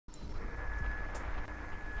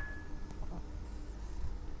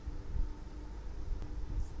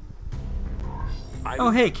Oh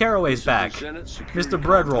hey, Caraway's back. Mr.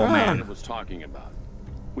 Breadroll Man. Was talking about.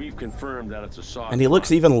 We've confirmed that it's a soft. And he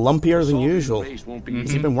looks even lumpier than usual. Has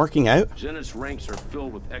he been working out? Zenith's ranks are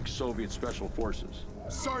filled with ex-Soviet special forces.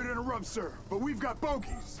 Sorry to interrupt, sir, but we've got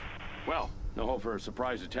bogeys. Well, no hope for a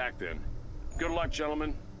surprise attack then. Good luck,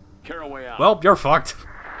 gentlemen. Caraway out. Well, you're fucked.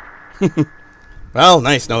 Well,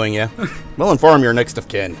 nice knowing you. We'll inform your next of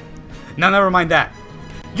kin. Now, never mind that.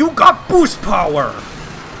 You got boost power!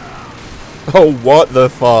 Oh, what the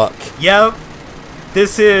fuck? Yep.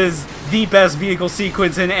 This is the best vehicle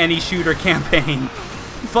sequence in any shooter campaign.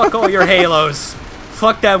 Fuck all your Halos.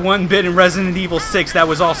 Fuck that one bit in Resident Evil 6 that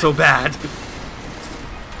was also bad.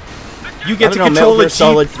 You get to control the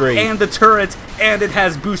Jeep and the turret, and it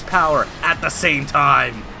has boost power at the same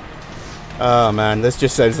time. Oh man, this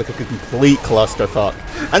just sounds like a complete clusterfuck.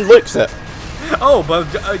 And looks it. Oh, but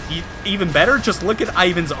even better, just look at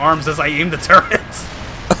Ivan's arms as I aim the turret.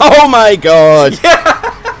 Oh my god!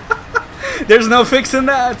 Yeah! There's no fixing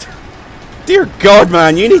that. Dear god,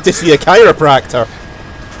 man, you need to see a chiropractor.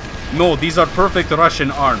 No, these are perfect Russian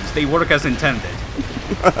arms. They work as intended.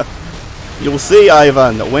 You'll see,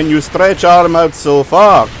 Ivan, when you stretch arm out so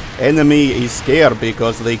far, enemy is scared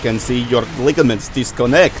because they can see your ligaments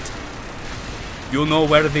disconnect. You know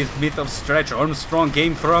where this myth of Stretch Armstrong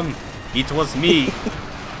came from? It was me.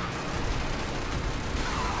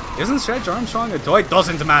 Isn't Stretch Armstrong a toy?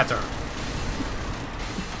 Doesn't matter.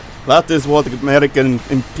 That is what American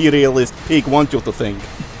imperialist pig want you to think.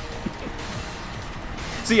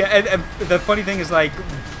 So yeah, and the funny thing is, like,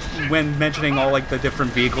 when mentioning all like the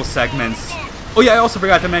different vehicle segments. Oh yeah, I also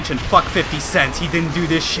forgot to mention, fuck 50 Cent. He didn't do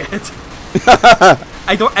this shit.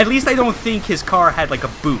 At least I don't think his car had like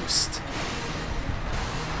a boost.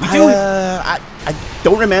 I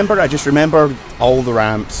don't remember. I just remember all the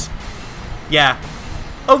ramps. Yeah,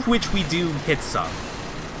 of which we do hit some,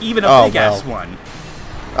 even a big ass one.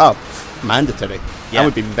 Oh, mandatory. Yeah. I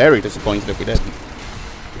would be very disappointed if we didn't.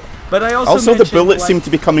 But I also the bullets seem to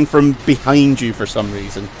be coming from behind you for some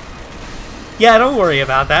reason. Yeah, don't worry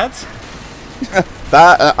about that.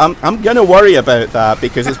 I'm gonna worry about that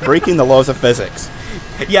because it's breaking the laws of physics.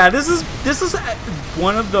 Yeah, this is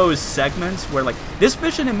one of those segments where, like, this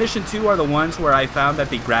mission and mission 2 are the ones where I found that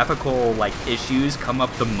the graphical, like, issues come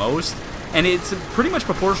up the most, and it's pretty much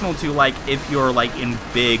proportional to, like, if you're, like, in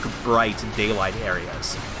big, bright daylight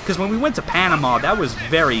areas. Because when we went to Panama, that was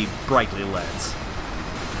very brightly lit.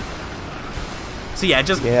 So yeah,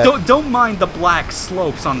 just don't mind the black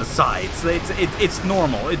slopes on the sides. It's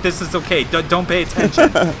normal. This is okay. Don't pay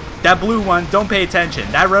attention. That blue one, don't pay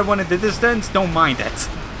attention. That red one at the distance, don't mind it.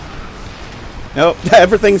 Nope,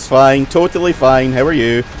 everything's fine. Totally fine. How are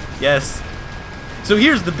you? Yes. So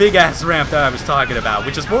here's the big ass ramp that I was talking about,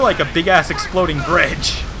 which is more like a big ass exploding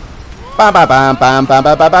bridge. Bam bam bam bam bam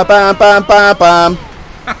bam bam bam bam bam bam.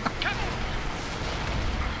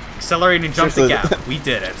 Accelerate and jump the gap. We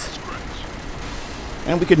did it.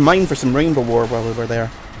 And we could mine for some rainbow war while we were there.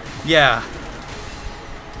 Yeah.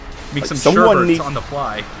 Make some sherbets on the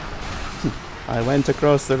fly. I went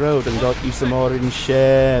across the road and got you some orange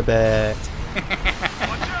sherbet.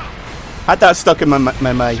 Had that stuck in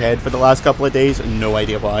my head for the last couple of days, and no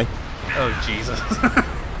idea why. Oh, Jesus.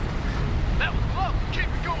 That was close. Keep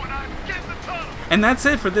it going, Ivan. Get in the tunnel. And that's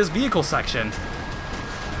it for this vehicle section.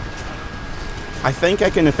 I think I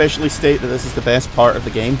can officially state that this is the best part of the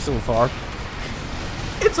game so far.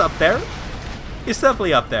 It's up there. It's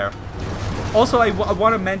definitely up there. Also, I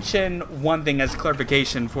want to mention one thing as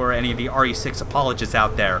clarification for any of the RE6 apologists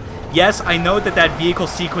out there. Yes, I know that vehicle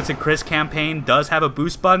sequence in Chris campaign does have a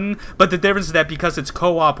boost button, but the difference is that because it's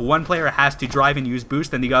co-op, one player has to drive and use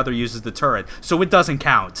boost and the other uses the turret. So it doesn't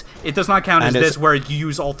count. It does not count as this where you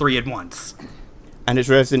use all three at once. And it's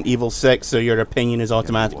Resident Evil 6, so your opinion is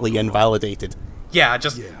automatically invalidated. Yeah,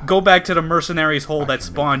 just go back to the mercenaries hole that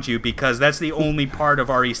spawned you, because that's the only part of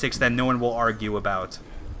RE6 that no one will argue about.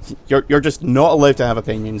 You're just not allowed to have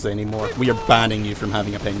opinions anymore. We are banning you from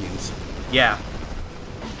having opinions. Yeah.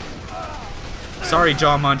 Sorry,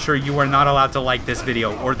 John Muncher, you are not allowed to like this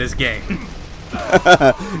video or this game.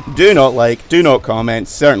 Do not like, do not comment,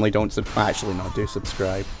 certainly don't actually not do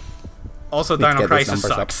subscribe. Also, Dino Crisis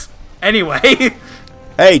sucks. Anyway.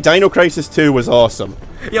 Hey, Dino Crisis 2 was awesome.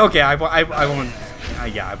 Yeah, okay, I won't.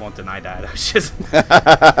 Yeah, I won't deny that. I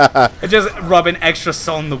was just rubbing extra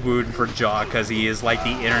salt in the wound for Jaw because he is like the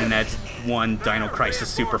internet's one Dino Crisis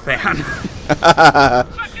super fan.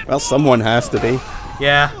 Well, someone has to be.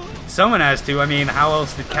 Yeah, someone has to. I mean, how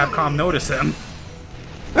else did Capcom notice him?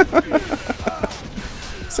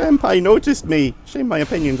 Senpai noticed me. Shame my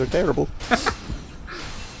opinions are terrible.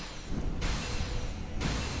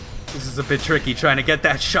 This is a bit tricky trying to get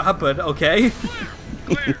that shot, but okay.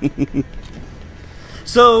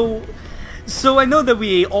 So I know that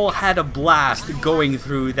we all had a blast going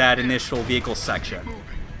through that initial vehicle section.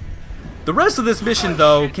 The rest of this mission,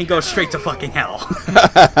 though, can go straight to fucking hell.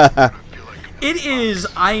 It is,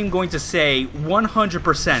 I am going to say,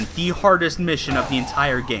 100% the hardest mission of the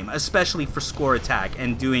entire game, especially for score attack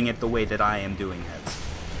and doing it the way that I am doing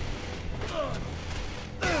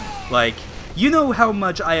it. Like, you know how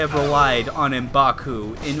much I have relied on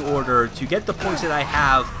Enbaku in order to get the points that I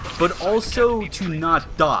have, but also to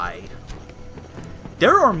not die.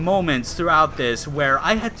 There are moments throughout this where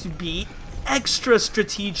I had to be extra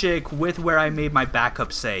strategic with where I made my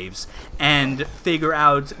backup saves and figure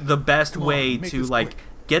out the best way to like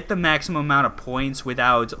get the maximum amount of points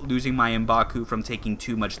without losing my Enbaku from taking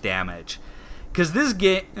too much damage. Because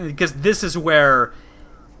this is where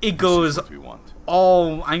it goes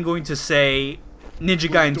all, I'm going to say, Ninja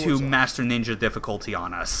Gaiden 2 Master Ninja difficulty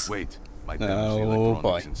on us. Wait, oh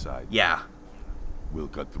boy. inside. Yeah. We'll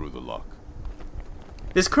cut through the lock.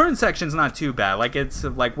 This current section's not too bad. Like, it's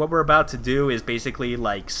like what we're about to do is basically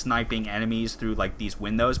like sniping enemies through like these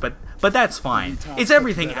windows, but that's fine. It's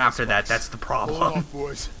everything after that that's the problem.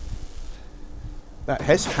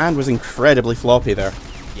 His hand was incredibly floppy there.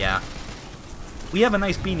 Yeah. We have a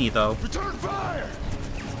nice beanie though. Return fire!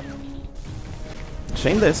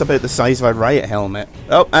 Shame that it's about the size of a riot helmet.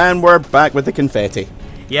 Oh, and we're back with the confetti.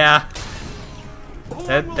 Yeah.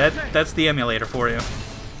 That's the emulator for you.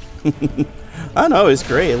 I know, it's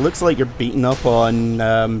great. It looks like you're beating up on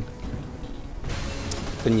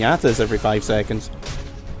piñatas every 5 seconds.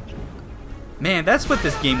 Man, that's what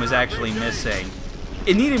this game was actually missing.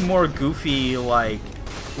 It needed more goofy, like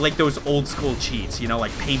those old school cheats, you know,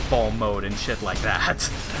 like paintball mode and shit like that.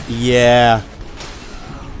 Yeah.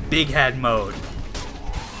 Big head mode.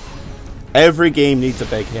 Every game needs a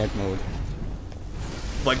big head mode.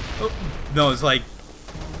 Like, no, it's like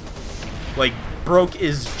broke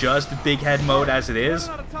is just big head mode as it is.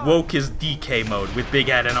 Woke is DK mode with big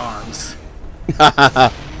head and arms.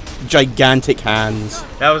 Gigantic hands.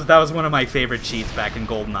 That was one of my favorite cheats back in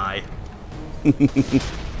GoldenEye.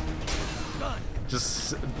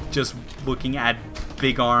 just looking at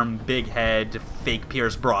big arm, big head, fake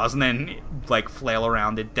Pierce Brosnan like flail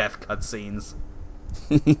around in death cutscenes.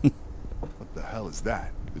 What the hell is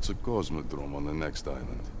that? It's a cosmodrome on the next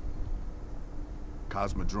island.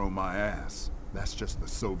 Cosmodrome my ass. That's just the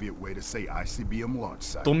Soviet way to say ICBM launch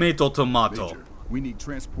site. Tomato. Major, we need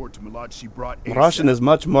transport to Milad brought. Russian is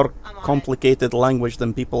much more complicated language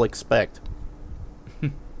than people expect.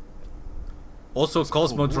 Also,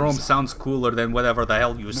 Cosmodrome sounds cooler than whatever the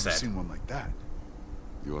hell you Never said. seen one like that.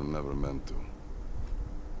 You were never meant to.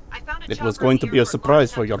 It was going to be a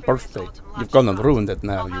surprise for your birthday. You've gone and ruined it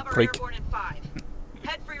now, you prick.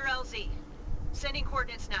 Head for your LZ. Sending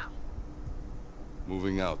coordinates now.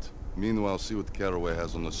 Moving out. Meanwhile, see what Caraway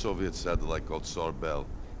has on a Soviet satellite called Sarbel,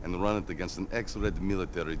 and run it against an ex-Red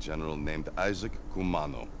military general named Isaac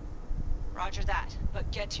Kumano. Roger that, but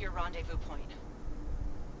get to your rendezvous point.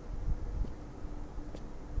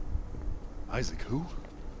 Isaac who?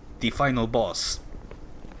 The final boss.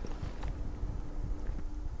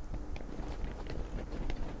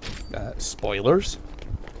 Spoilers?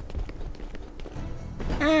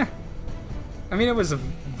 I mean, it was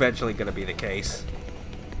eventually going to be the case.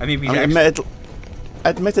 I mean,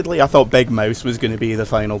 admittedly, I thought Big Mouse was going to be the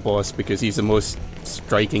final boss because he's the most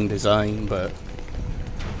striking design, but...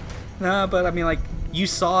 No, but I mean, like, you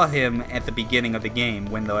saw him at the beginning of the game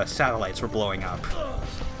when the satellites were blowing up.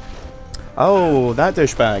 Oh, that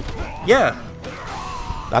douchebag. Yeah.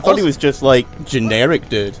 I thought he was just, like, generic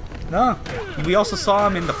dude. No. We also saw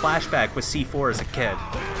him in the flashback with C4 as a kid.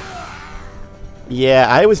 Yeah,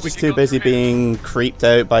 I was just too busy being creeped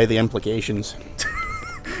out by the implications.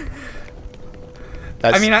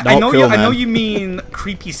 That's I mean, I know you mean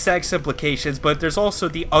creepy sex implications, but there's also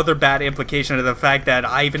the other bad implication of the fact that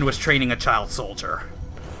Ivan was training a child soldier.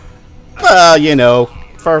 Well, you know,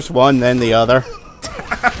 first one, then the other.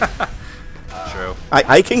 True.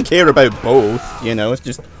 I can care about both, you know, it's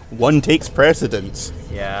just one takes precedence.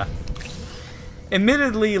 Yeah.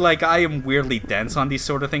 Admittedly, like, I am weirdly dense on these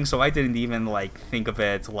sort of things, so I didn't even, like, think of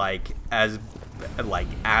it, like, as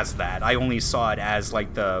that. I only saw it as,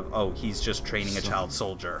 like, oh, he's just training a child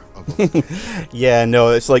soldier. Yeah, no,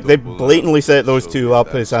 it's like they blatantly set those two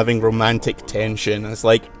up as having romantic tension. It's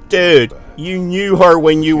like, dude, you knew her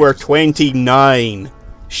when you were 29.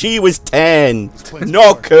 She was 10.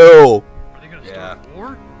 Not cool. Yeah.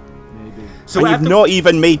 So and you've not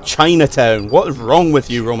even made Chinatown. What is wrong with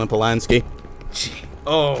you, Roman Polanski?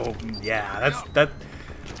 Oh, yeah,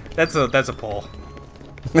 that's a pull.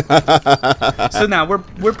 So now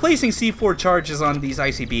we're placing C4 charges on these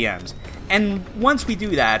ICBMs. And once we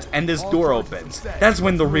do that, and this door opens, that's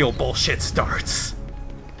when the real bullshit starts.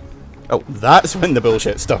 Oh, that's when the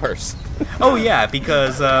bullshit starts. Oh yeah,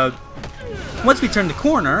 because once we turn the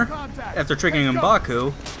corner, after triggering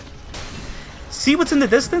Enbaku, see what's in the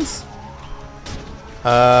distance?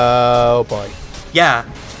 Oh boy. Yeah,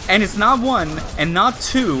 and it's not one, and not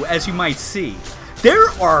two, as you might see. There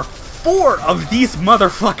are 4 of these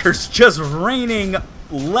motherfuckers just raining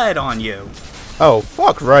lead on you. Oh,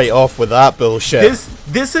 fuck right off with that bullshit.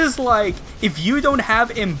 This is like, if you don't have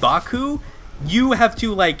Enbaku, you have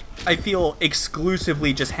to, like, I feel,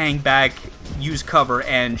 exclusively just hang back, use cover,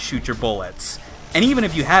 and shoot your bullets. And even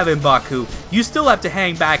if you have Enbaku, you still have to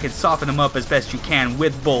hang back and soften them up as best you can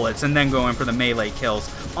with bullets, and then go in for the melee kills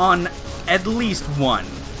on at least one.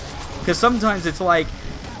 Because sometimes it's like,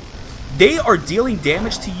 they are dealing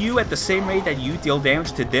damage to you at the same rate that you deal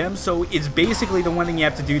damage to them, so it's basically the one thing you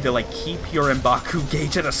have to do to, like, keep your Enbaku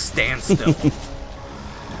gauge at a standstill.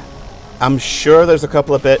 I'm sure there's a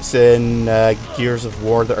couple of bits in Gears of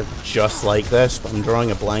War that are just like this, but I'm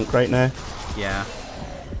drawing a blank right now. Yeah.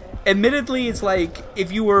 Admittedly, it's like,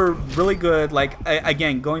 if you were really good, like,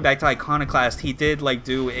 again, going back to Iconoclast, he did, like,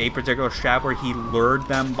 do a particular strat where he lured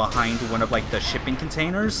them behind one of, like, the shipping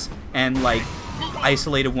containers, and, like,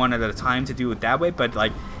 isolated one at a time to do it that way, but,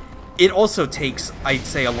 like, it also takes, I'd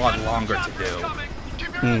say, a lot longer to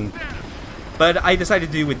do. But I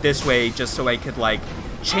decided to do it this way just so I could, like,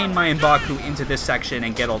 chain my Enbaku into this section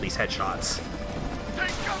and get all these headshots.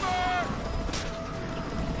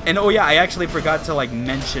 And oh yeah, I actually forgot to, like,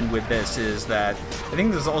 mention with this is that I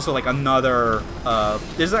think there's also, like, another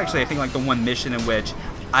this is actually, I think, like, the one mission in which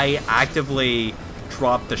I actively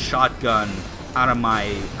dropped the shotgun out of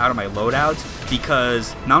my loadout,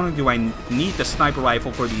 because not only do I need the sniper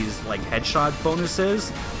rifle for these, like, headshot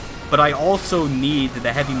bonuses, but I also need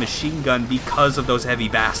the heavy machine gun because of those heavy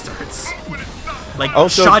bastards. Like,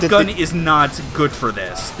 also, shotgun is not good for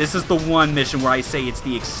this. This is the one mission where I say it's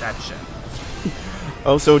the exception.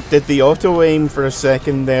 Also, did the auto-aim for a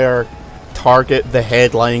second there target the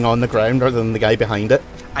head lying on the ground rather than the guy behind it?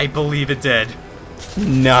 I believe it did.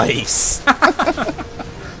 Nice!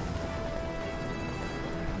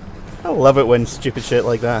 I love it when stupid shit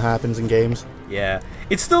like that happens in games. Yeah.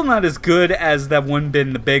 It's still not as good as that one bit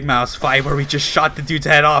in the Big Mouse fight where we just shot the dude's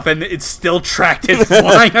head off and it still tracked it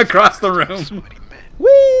flying across the room.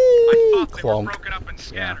 Whee!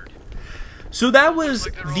 Clonk. Yeah. So that was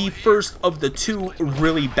the first of the 2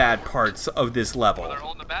 really bad parts of this level.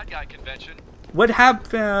 What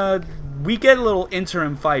happened? We get a little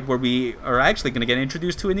interim fight where we are actually going to get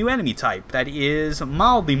introduced to a new enemy type that is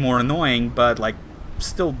mildly more annoying, but, like,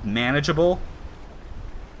 still manageable.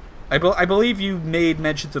 I believe you made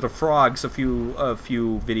mention to the frogs a few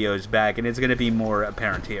videos back, and it's going to be more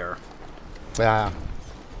apparent here. Yeah.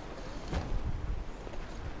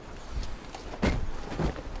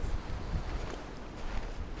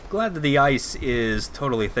 Glad that the ice is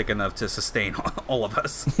totally thick enough to sustain all of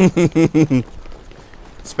us.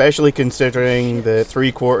 Especially considering the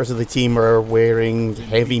 3/4 of the team are wearing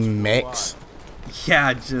heavy mechs.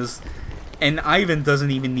 Yeah, just... And Ivan doesn't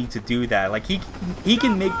even need to do that. Like, he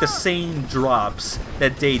can make the same drops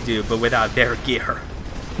that they do, but without their gear.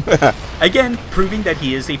 Again, proving that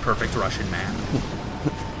he is a perfect Russian man.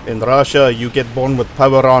 In Russia, you get born with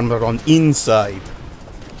power armor on inside.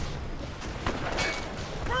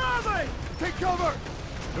 Where are they? Take cover!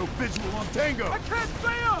 No visual on Tango. I can't see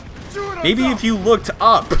him! Maybe if you looked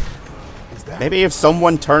up. Maybe if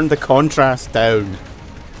someone turned the contrast down.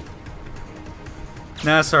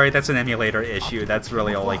 Nah, sorry, that's an emulator issue. That's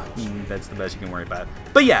really all, like, that's the best you can worry about.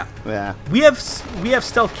 But yeah, we have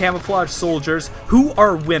stealth camouflage soldiers who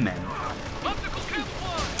are women.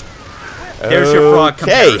 There's your frog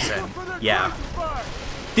comparison. Yeah.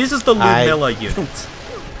 This is the Ludmilla unit.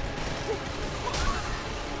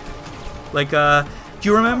 Like, do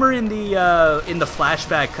you remember in the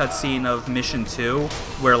flashback cutscene of Mission 2,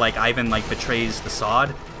 where, like, Ivan, like, betrays the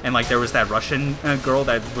Sod? And, like, there was that Russian girl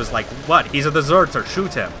that was like, what? He's a deserter,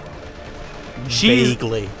 shoot him.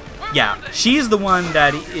 Vaguely. Yeah, she's the one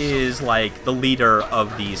that is, like, the leader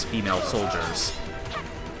of these female soldiers.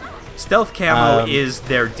 Stealth camo is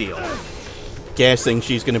their deal. Guessing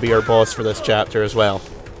she's going to be our boss for this chapter as well.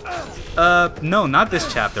 No, not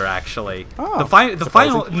this chapter, actually. Oh, the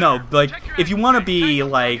final, no, like, if you want to be,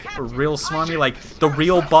 like, real smarmy, like, the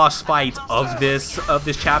real boss fight of this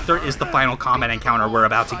chapter is the final combat encounter we're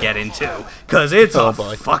about to get into. Because it's a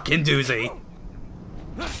fucking doozy.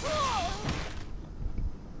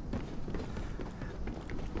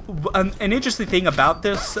 an interesting thing about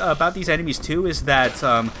this, about these enemies too, is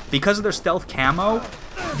that because of their stealth camo,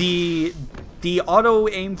 the auto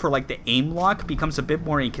aim for like the aim lock becomes a bit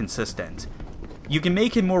more inconsistent. You can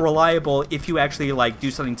make it more reliable if you actually like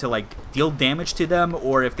do something to like deal damage to them,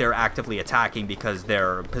 or if they're actively attacking because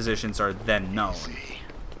their positions are then known.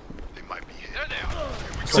 They might be here. There they are.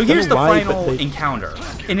 So here's the final encounter.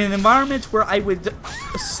 In an environment where I would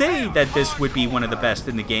say that this would be one of the best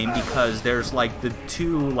in the game, because there's like the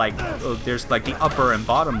two, like, there's like the upper and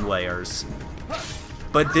bottom layers.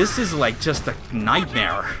 But this is like just a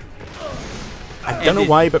nightmare. I don't know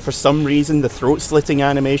why, but for some reason the throat-slitting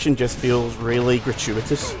animation just feels really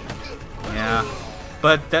gratuitous. Yeah.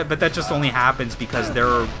 But that just only happens because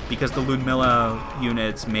the Ludmilla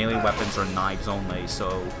unit's melee weapons are knives only,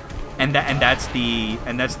 so and that's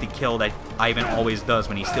the kill that Ivan always does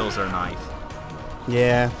when he steals their knife.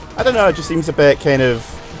 Yeah. I don't know, it just seems a bit kind of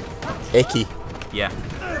icky. Yeah.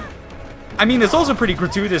 I mean, it's also pretty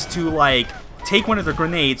gratuitous to like take one of their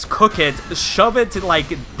grenades, cook it, shove it to like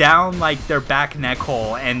down like their back neck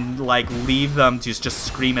hole, and like leave them to just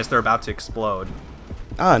scream as they're about to explode.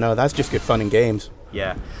 Oh no, that's just good fun in games.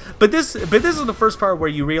 Yeah, but this is the first part where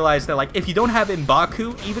you realize that like if you don't have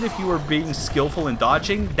Enbaku, even if you were being skillful in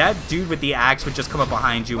dodging, that dude with the axe would just come up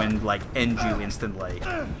behind you and like end you instantly.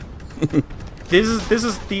 This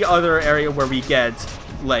is the other area where we get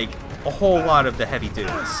like a whole lot of the heavy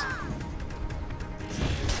dudes.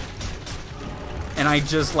 And I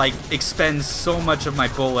just like expend so much of my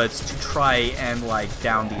bullets to try and like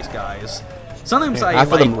down these guys. Sometimes I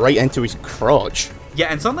half of them right into his crotch. Yeah,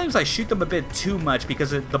 and sometimes I shoot them a bit too much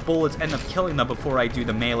because the bullets end up killing them before I do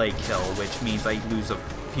the melee kill, which means I lose a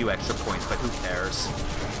few extra points, but who cares?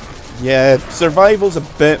 Yeah, survival's a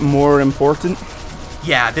bit more important.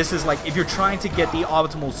 Yeah, this is like, if you're trying to get the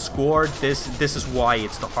optimal score, this is why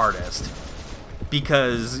it's the hardest.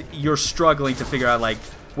 Because you're struggling to figure out like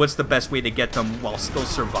what's the best way to get them while still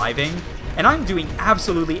surviving. And I'm doing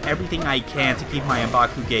absolutely everything I can to keep my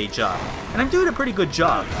Enbaku gauge up. And I'm doing a pretty good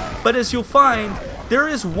job. But as you'll find, there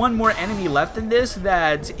is one more enemy left in this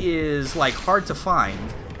that is like hard to find.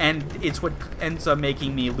 And it's what ends up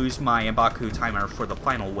making me lose my Enbaku timer for the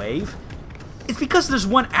final wave. It's because there's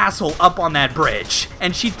one asshole up on that bridge,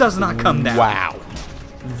 and she does not come down. Wow.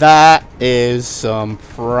 That is some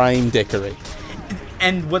prime dickery.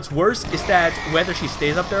 And what's worse is that whether she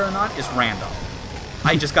stays up there or not is random.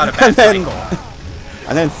 I just got a bad cycle.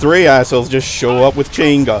 And then 3 assholes just show up with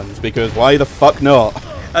chain guns, because why the fuck not?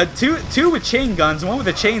 Two with chain guns, one with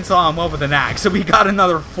a chainsaw and one with an axe, so we got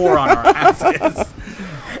another 4 on our asses.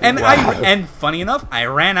 And wow. And funny enough, I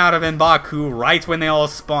ran out of Enbaku right when they all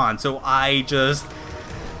spawned, so I just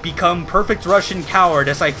become perfect Russian coward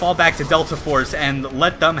as I fall back to Delta Force and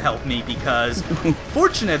let them help me, because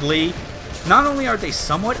fortunately, not only are they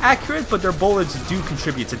somewhat accurate, but their bullets do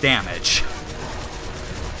contribute to damage.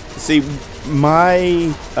 See,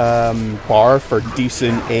 my bar for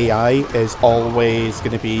decent AI is always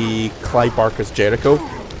going to be Clive Barker's Jericho,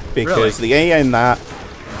 because the AI in that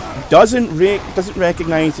doesn't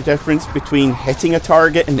recognize the difference between hitting a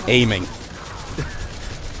target and aiming.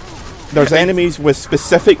 There's enemies with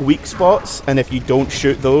specific weak spots, and if you don't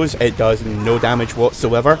shoot those, it does no damage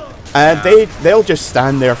whatsoever. And they'll just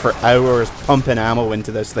stand there for hours pumping ammo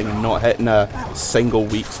into this thing and not hitting a single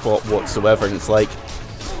weak spot whatsoever. And it's like,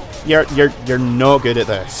 you're not good at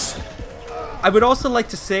this. I would also like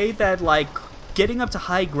to say that like getting up to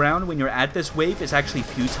high ground when you're at this wave is actually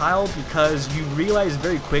futile, because you realize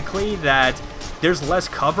very quickly that there's less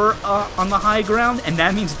cover on the high ground, and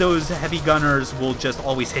that means those heavy gunners will just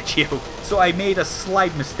always hit you. So I made a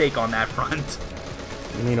slight mistake on that front.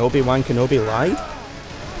 You mean Obi-Wan Kenobi lied?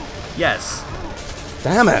 Yes.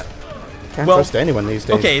 Damn it! Can't trust anyone these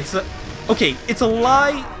days. Okay, it's a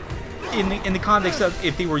lie in the context of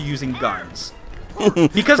if they were using guns.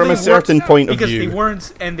 Because from a certain point of view. Because they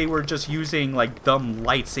weren't, and they were just using like dumb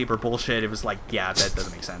lightsaber bullshit. It was like, yeah, that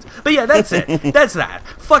doesn't make sense. But yeah, that's it. That's that.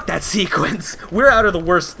 Fuck that sequence. We're out of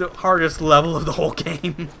the hardest level of the whole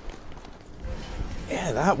game.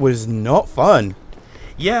 Yeah, that was not fun.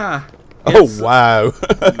 Yeah. Oh wow.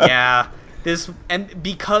 Yeah. And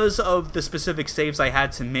because of the specific saves I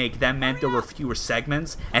had to make, that meant there were fewer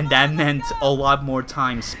segments, and that meant a lot more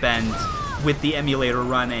time spent with the emulator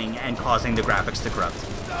running and causing the graphics to corrupt.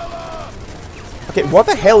 Okay, what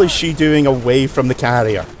the hell is she doing away from the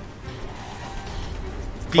carrier?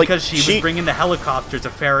 Because she was bringing the helicopter to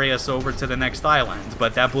ferry us over to the next island,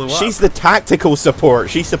 but that blew up. She's the tactical support.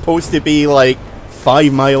 She's supposed to be like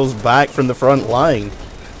 5 miles back from the front line.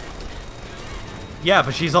 Yeah,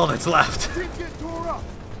 but she's all that's left.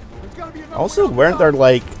 Also, weren't there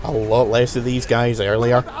like a lot less of these guys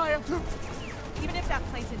earlier?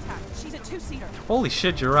 Holy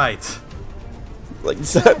shit, you're right. Like,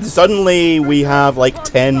 suddenly we have like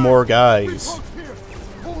 10 more guys.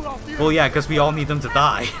 Well, yeah, because we all need them to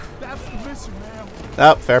die. That's the mission, man.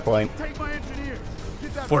 Oh, fair point. Take my engineer.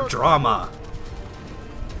 Get that For bird drama.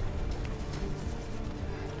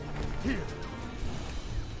 here.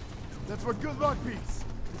 That's my good luck piece.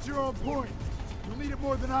 It's your own point. You'll need it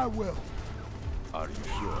more than I will. Are you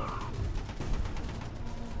sure?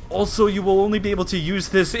 Also, you will only be able to use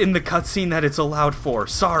this in the cutscene that it's allowed for.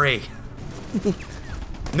 Sorry.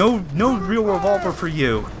 No real revolver for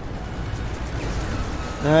you.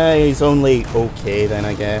 He's only okay then,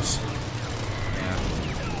 I guess.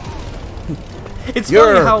 It's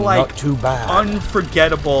You're funny how, like, not too bad.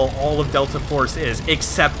 unforgettable all of Delta Force is,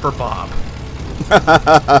 except for Bob.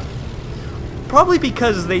 Probably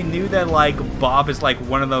because they knew that, like, Bob is, like,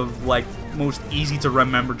 one of the, like, most easy to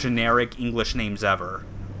remember generic English names ever.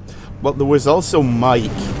 Well, there was also Mike,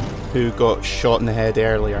 who got shot in the head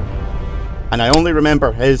earlier. And I only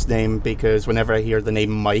remember his name because whenever I hear the name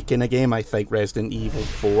Mike in a game, I think Resident Evil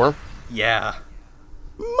 4. Yeah.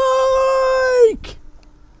 Mike!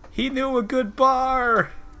 He knew a good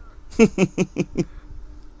bar!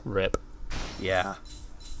 Rip. Yeah.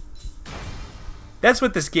 That's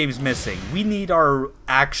what this game's missing. We need our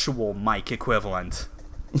actual Mike equivalent.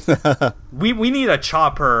 we need a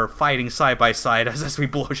chopper fighting side by side as we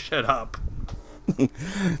blow shit up.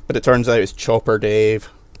 But it turns out it's Chopper Dave.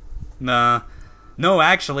 Nah. No,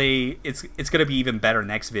 actually, it's gonna be even better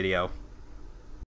next video.